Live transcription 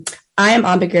I am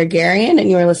Amba Gregarian, and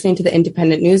you are listening to the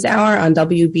Independent News Hour on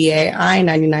WBAI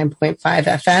 99.5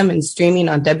 FM and streaming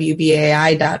on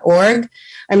WBAI.org.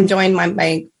 I'm joined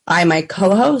by my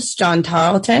co-host, John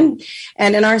Tarleton.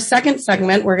 And in our second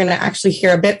segment, we're going to actually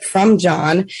hear a bit from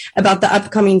John about the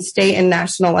upcoming state and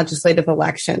national legislative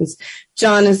elections.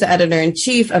 John is the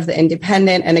editor-in-chief of The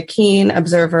Independent and a keen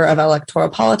observer of electoral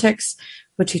politics,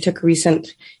 which he took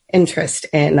recent interest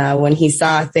in when he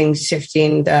saw things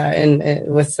shifting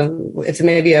it's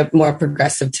maybe a more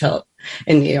progressive tilt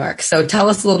in New York. So tell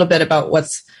us a little bit about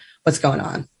what's going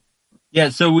on. Yeah,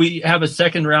 so we have a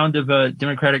second round of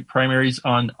Democratic primaries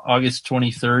on August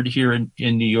 23rd here in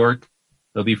New York.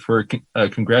 They'll be for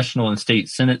congressional and state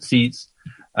Senate seats.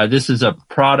 This is a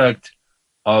product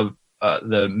of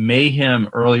the mayhem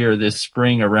earlier this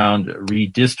spring around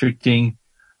redistricting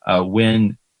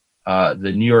when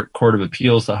the New York Court of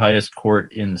Appeals, the highest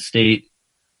court in the state,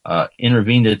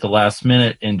 intervened at the last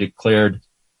minute and declared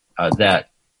that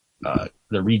the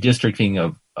redistricting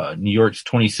of New York's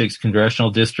 26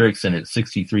 congressional districts and its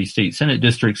 63 state Senate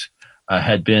districts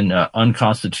had been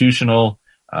unconstitutional,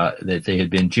 that they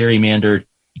had been gerrymandered.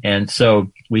 And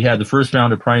so we had the first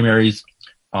round of primaries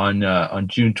on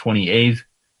June 28th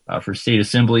for state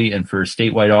assembly and for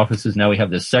statewide offices. Now we have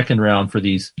the second round for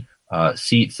these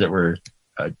seats that were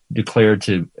declared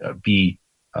to be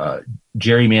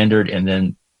gerrymandered, and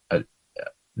then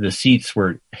the seats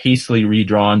were hastily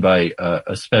redrawn by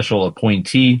a special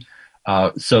appointee.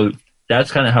 So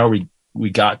that's kind of how we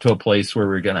got to a place where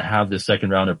we're going to have the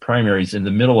second round of primaries in the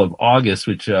middle of August,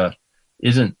 which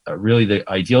isn't really the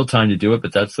ideal time to do it,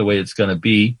 but that's the way it's going to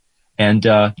be. And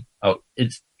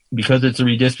it's because it's a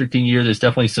redistricting year. There's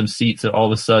definitely some seats that all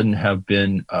of a sudden have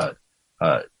been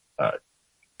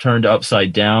turned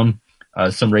upside down.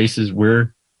 Some races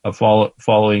we're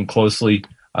following closely.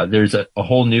 There's a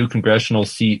whole new congressional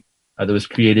seat that was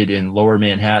created in Lower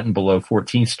Manhattan below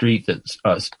 14th Street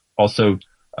that also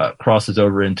crosses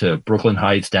over into Brooklyn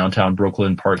Heights, downtown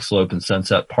Brooklyn, Park Slope, and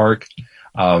Sunset Park.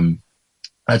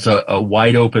 That's a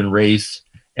wide open race.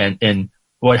 And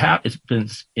what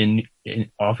happens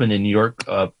often in New York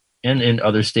and in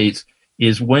other states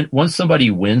is once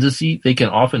somebody wins a seat, they can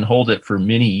often hold it for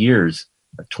many years.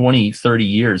 20, 30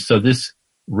 years. So this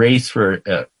race for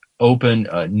open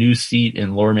new seat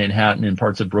in Lower Manhattan and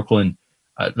parts of Brooklyn,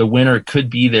 the winner could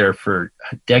be there for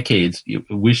decades. I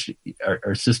wish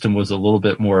our system was a little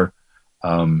bit more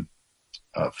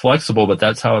flexible, but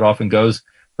that's how it often goes.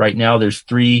 Right now, there's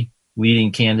three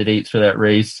leading candidates for that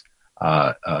race.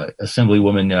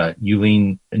 Assemblywoman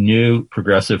Yuh-Line Niou,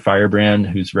 progressive firebrand,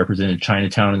 who's represented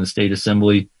Chinatown in the state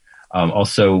assembly.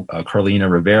 Also, Carlina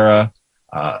Rivera,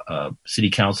 city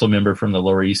council member from the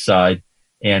Lower East Side,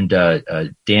 and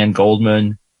Dan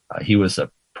Goldman. He was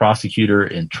a prosecutor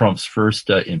in Trump's first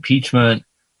impeachment,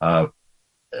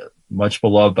 much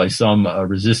beloved by some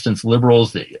resistance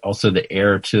liberals, also the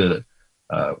heir to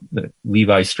the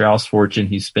Levi Strauss fortune.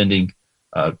 He's spending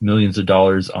millions of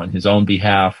dollars on his own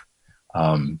behalf.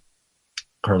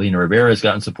 Carlina Rivera has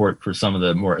gotten support for some of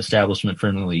the more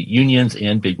establishment-friendly unions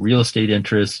and big real estate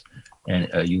interests. And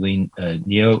Yuh-Line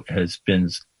Niou is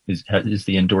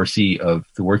the endorsee of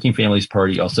the Working Families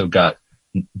Party. Also got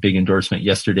big endorsement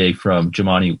yesterday from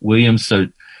Jumaane Williams. So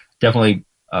definitely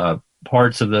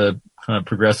parts of the kind of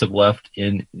progressive left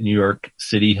in New York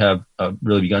City have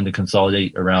really begun to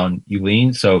consolidate around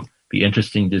Yuh-Line. So it'd be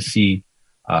interesting to see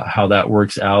how that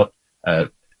works out.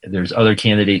 There's other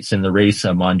candidates in the race.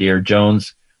 Mondaire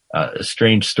Jones, a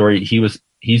strange story.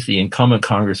 He's the incumbent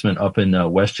congressman up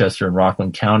in Westchester and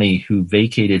Rockland County who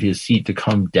vacated his seat to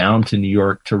come down to New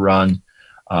York to run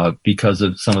because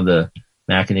of some of the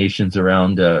machinations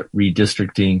around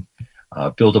redistricting.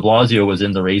 Bill de Blasio was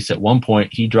in the race at one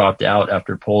point. He dropped out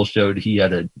after polls showed he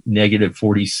had a negative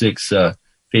 46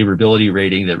 favorability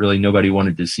rating that really nobody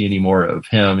wanted to see any more of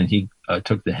him, and he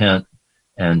took the hint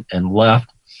and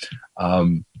left.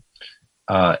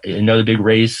 Another big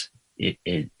race,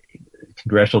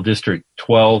 Congressional District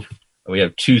 12, we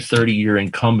have two 30-year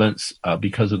incumbents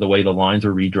because of the way the lines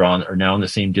are redrawn are now in the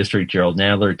same district, Gerald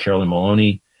Nadler, Carolyn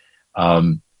Maloney.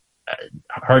 Hard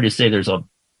to say there's a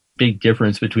big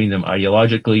difference between them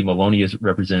ideologically. Maloney has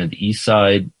represented the east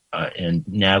side and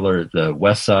Nadler the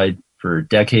west side for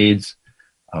decades.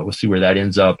 We'll see where that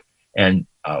ends up. And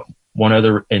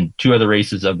two other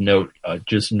races of note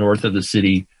just north of the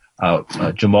city.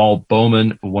 Jamal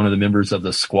Bowman, one of the members of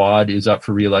the Squad, is up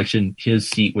for re-election. His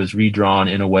seat was redrawn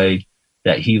in a way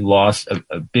that he lost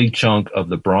a big chunk of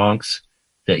the Bronx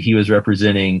that he was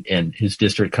representing, and his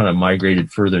district kind of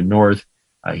migrated further north.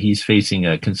 He's facing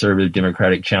a conservative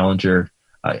Democratic challenger.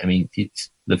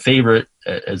 He's the favorite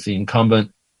as the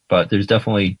incumbent, but there's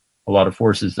definitely a lot of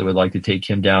forces that would like to take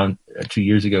him down. 2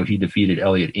 years ago, he defeated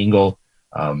Eliot Engel,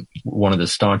 one of the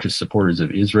staunchest supporters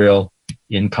of Israel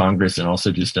in Congress, and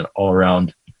also just an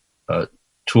all-around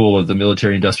tool of the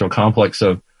military-industrial complex.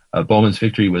 So Bowman's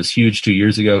victory was huge 2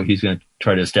 years ago. He's going to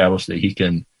try to establish that he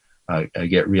can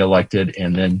get reelected.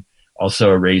 And then also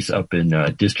a race up in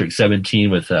District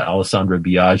 17 with Alessandra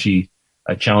Biaggi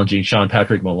challenging Sean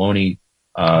Patrick Maloney,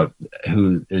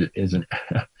 who is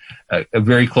a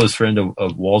very close friend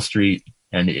of Wall Street,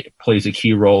 and it plays a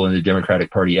key role in the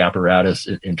Democratic Party apparatus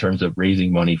in terms of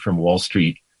raising money from Wall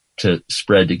Street to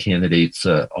spread to candidates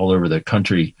all over the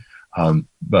country.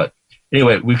 But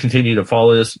anyway, we continue to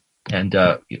follow this, and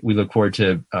we look forward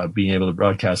to being able to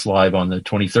broadcast live on the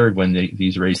 23rd when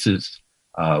these races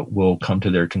will come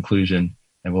to their conclusion,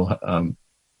 and we'll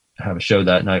have a show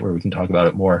that night where we can talk about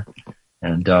it more.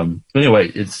 And anyway,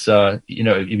 it's if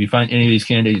you find any of these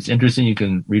candidates interesting, you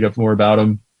can read up more about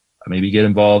them, maybe get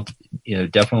involved.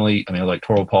 Definitely,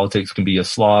 electoral politics can be a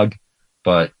slog,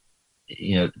 but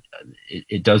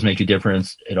it does make a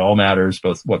difference. It all matters,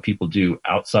 both what people do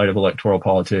outside of electoral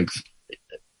politics,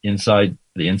 inside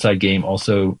the inside game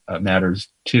also matters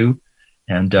too.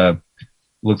 And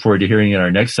look forward to hearing in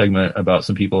our next segment about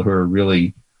some people who are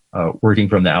really working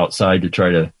from the outside to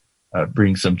try to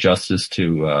bring some justice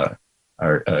to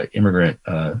our immigrant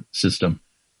system.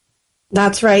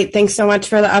 That's right. Thanks so much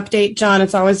for the update, John.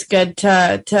 It's always good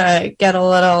to get a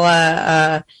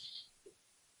little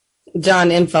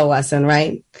John info lesson,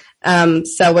 right?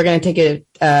 So we're going to take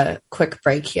a quick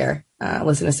break here,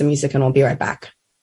 listen to some music, and we'll be right back.